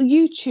start.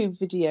 YouTube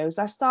videos.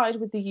 I started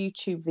with the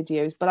YouTube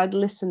videos, but I'd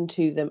listen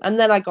to them, and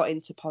then I got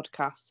into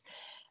podcasts.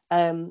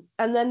 And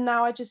then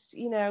now I just,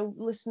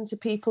 listen to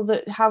people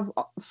that have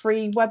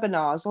free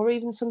webinars, or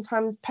even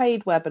sometimes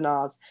paid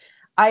webinars.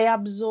 I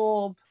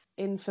absorb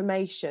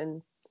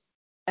information,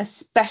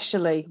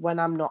 especially when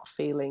I'm not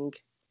feeling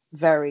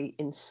very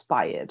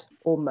inspired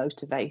or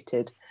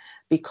motivated,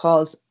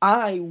 because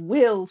I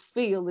will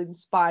feel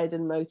inspired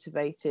and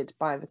motivated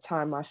by the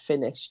time I've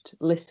finished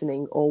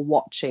listening or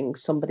watching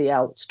somebody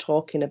else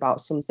talking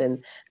about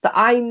something that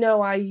I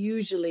know I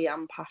usually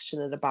am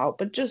passionate about,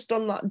 but just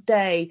on that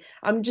day,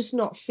 I'm just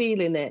not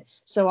feeling it.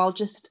 So I'll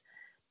just,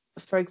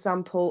 for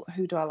example,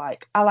 who do I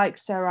like? I like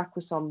Sarah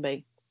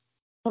Aquasombi.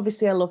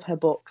 Obviously, I love her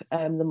book,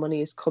 The Money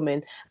Is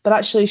Coming, but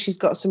actually she's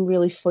got some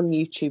really fun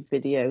YouTube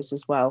videos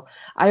as well.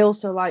 I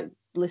also like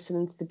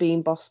listening to the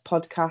Bean Boss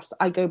podcast.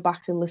 I go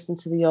back and listen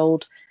to the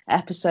old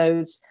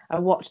episodes. I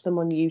watch them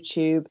on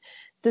YouTube.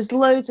 There's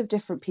loads of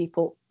different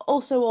people.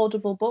 Also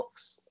Audible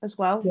books as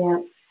well. Yeah.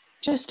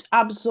 Just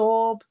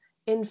absorb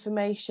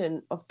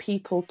information of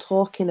people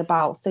talking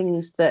about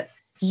things that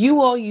you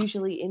are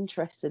usually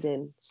interested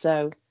in.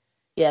 So,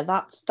 yeah,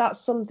 that's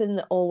something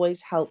that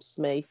always helps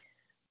me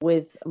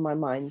with my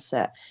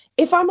mindset.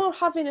 If I'm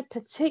having a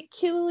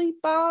particularly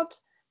bad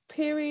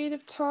period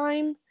of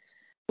time,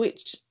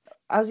 which,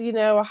 as you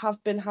know, I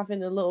have been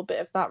having a little bit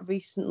of that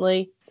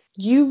recently,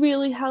 you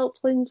really help,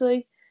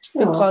 Lindsay,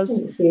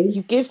 because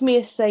you give me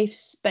a safe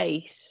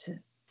space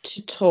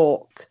to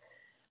talk.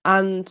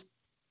 And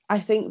I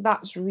think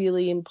that's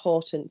really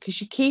important,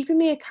 because you're keeping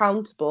me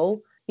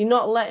accountable. You're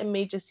not letting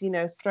me just,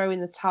 throw in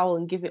the towel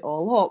and give it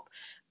all up.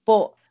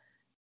 But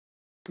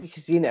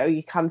because,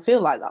 you can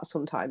feel like that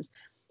sometimes.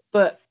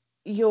 But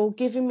you're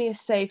giving me a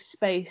safe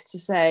space to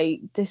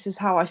say, this is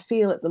how I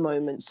feel at the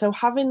moment. So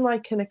having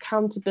like an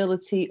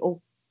accountability or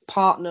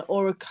partner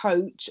or a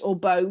coach or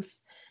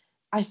both,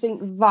 I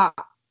think that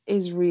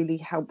is really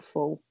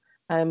helpful,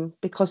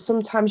 because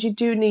sometimes you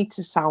do need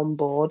to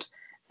soundboard,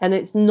 and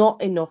it's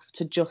not enough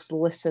to just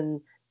listen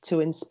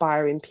to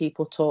inspiring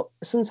people talk.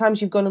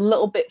 Sometimes you've gone a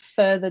little bit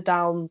further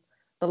down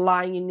the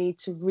line. You need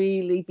to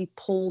really be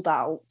pulled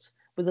out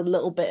with a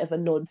little bit of a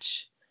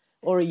nudge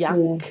or a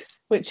yank,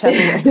 whichever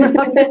way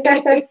around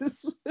it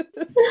is.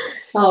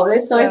 Oh,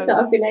 it's nice that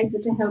I've been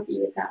able to help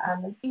you with that,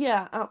 Anna.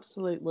 Yeah,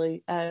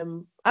 absolutely.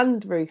 And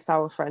Ruth,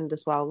 our friend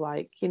as well.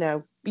 Like,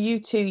 you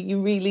two, you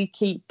really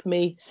keep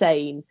me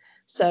sane.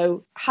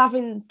 So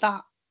having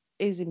that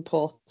is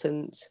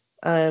important.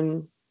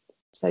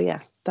 So yeah,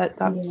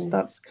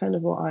 that's kind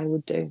of what I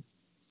would do.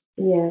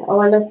 Yeah. Oh,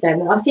 I love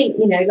them. I think,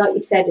 like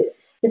you said,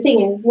 the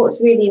thing is,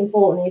 what's really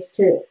important is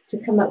to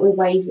come up with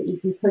ways that you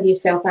can pull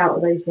yourself out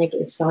of those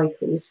negative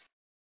cycles.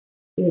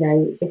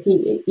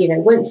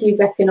 If once you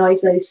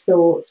recognize those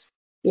thoughts,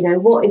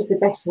 what is the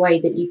best way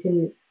that you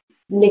can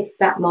lift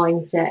that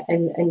mindset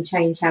and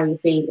change how you're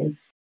feeling?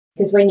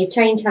 Because when you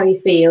change how you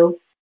feel,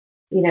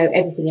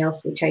 everything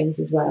else will change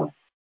as well.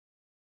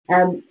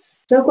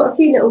 So I've got a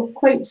few little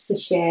quotes to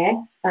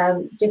share,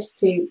 just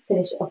to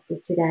finish off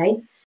with today.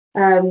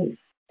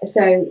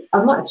 So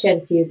I might have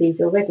shared a few of these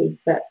already,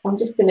 but I'm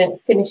just going to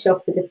finish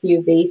off with a few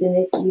of these. And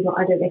I don't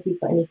know if you've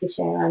got any to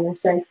share, Anna.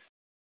 So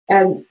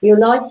your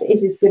life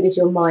is as good as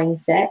your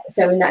mindset.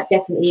 So, and that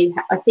definitely,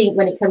 I think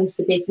when it comes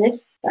to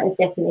business, that is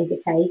definitely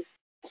the case.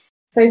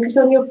 Focus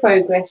on your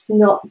progress,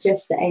 not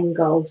just the end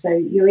goal. So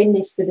you're in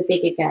this for the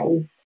bigger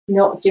game,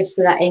 not just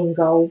for that end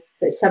goal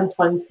that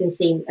sometimes can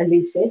seem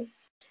elusive.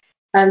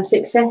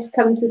 Success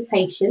comes with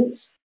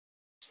patience.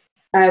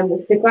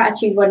 The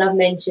gratitude one I've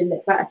mentioned,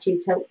 that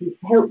gratitude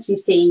helps you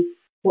see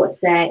what's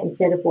there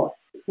instead of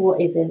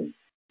what isn't.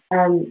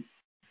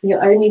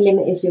 Your only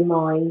limit is your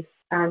mind,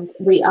 and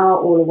we are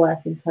all a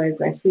work in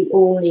progress. We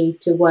all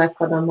need to work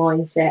on our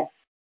mindset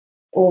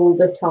all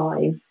the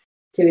time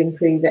to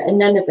improve it, and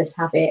none of us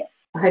have it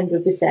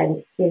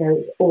 100%.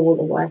 It's all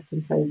a work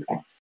in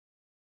progress.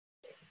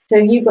 So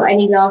you got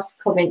any last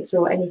comments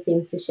or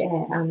anything to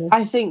share, Anna?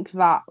 I think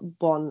that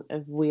one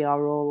of we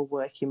are all a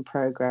work in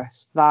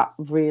progress, that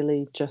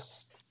really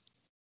just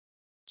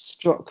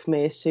struck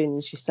me as soon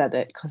as you said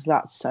it, because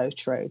that's so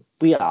true.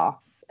 We are.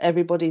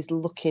 Everybody's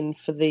looking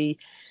for the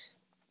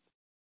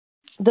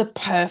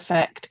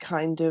perfect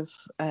kind of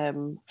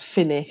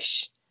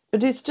finish,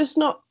 But it's just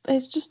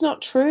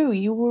not true.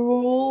 You were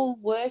all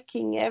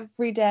working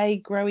every day,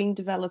 growing,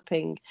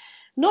 developing.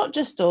 Not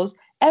just us,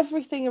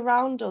 everything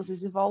around us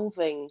is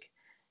evolving.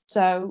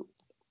 So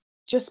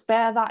just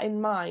bear that in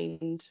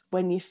mind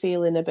when you're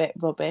feeling a bit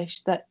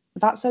rubbish,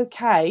 that's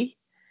okay.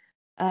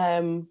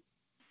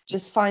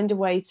 Just find a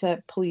way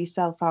to pull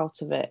yourself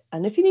out of it.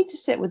 And if you need to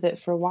sit with it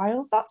for a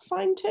while, that's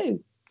fine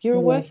too. You're a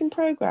work in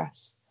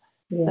progress.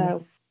 Yeah.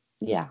 So,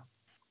 yeah.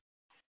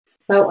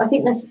 Well, I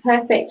think that's a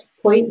perfect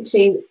point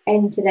to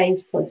end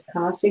today's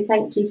podcast. So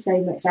thank you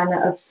so much,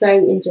 Anna. I've so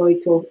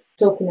enjoyed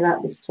talking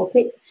about this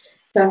topic.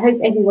 So I hope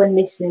everyone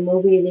listening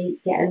will really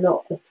get a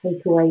lot of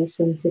takeaways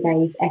from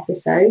today's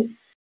episode.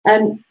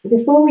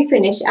 Before we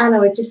finish,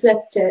 Anna, I'd just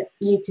love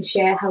you to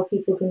share how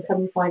people can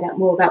come and find out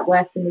more about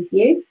working with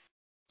you.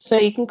 So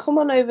you can come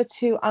on over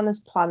to Anna's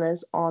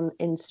Planners on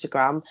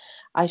Instagram.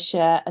 I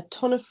share a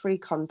ton of free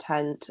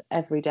content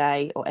every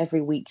day or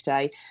every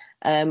weekday.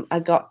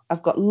 I've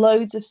got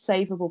loads of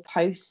savable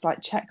posts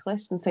like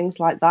checklists and things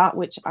like that,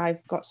 which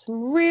I've got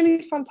some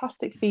really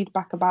fantastic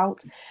feedback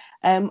about.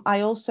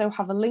 I also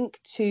have a link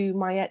to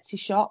my Etsy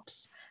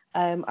shops.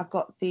 I've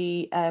got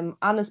the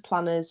Anna's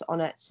Planners on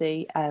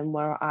Etsy,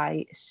 where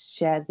I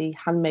share the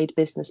handmade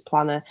business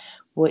planner,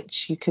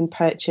 which you can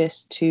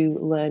purchase to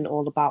learn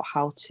all about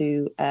how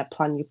to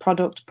plan your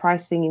product,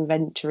 pricing,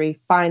 inventory,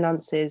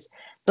 finances.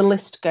 The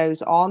list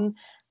goes on.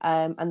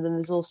 And then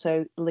there's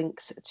also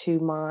links to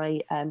my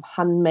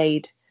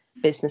handmade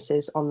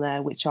businesses on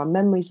there, which are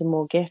Memories and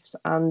More Gifts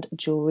and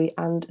Jewellery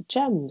and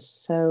Gems.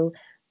 So,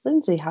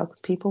 Lindsay, how can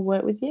people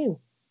work with you?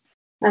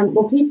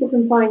 Well, people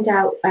can find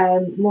out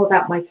more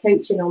about my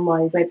coaching on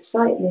my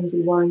website,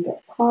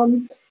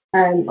 lindsaywarren.com.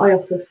 I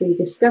offer a free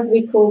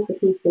discovery call for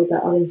people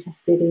that are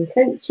interested in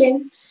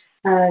coaching.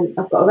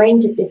 I've got a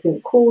range of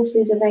different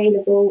courses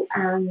available,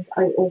 and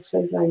I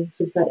also run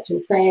some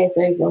virtual fairs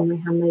over on my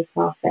Handmade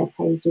Craft Fair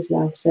page as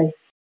well. So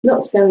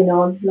lots going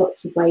on,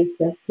 lots of ways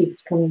for people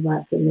to come and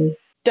work with me.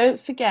 Don't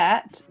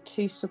forget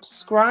to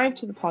subscribe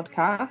to the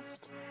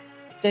podcast.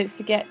 Don't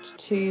forget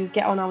to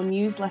get on our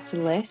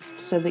newsletter list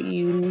so that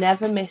you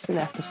never miss an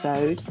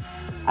episode.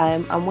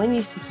 And when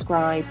you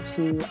subscribe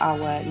to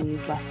our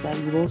newsletter,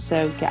 you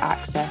also get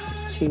access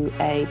to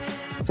a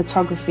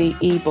photography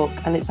ebook,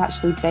 and it's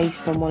actually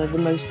based on one of the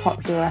most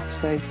popular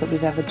episodes that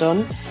we've ever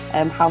done,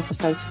 how to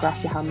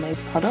photograph your handmade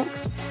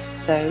products.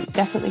 So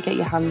definitely get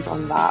your hands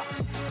on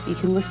that. You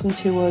can listen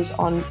to us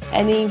on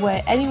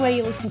anywhere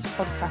you listen to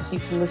podcasts, you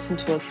can listen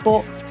to us,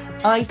 but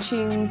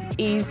iTunes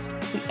is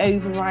the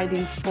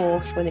overriding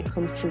force when it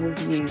comes to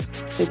reviews.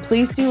 So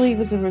please do leave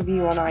us a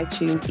review on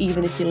iTunes,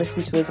 even if you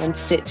listen to us on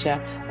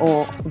Stitcher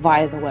or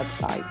via the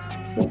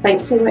website. Well,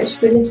 thanks so much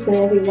for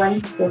listening,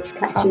 everyone. We'll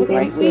catch you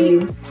again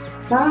soon.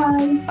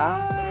 Bye.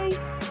 Bye.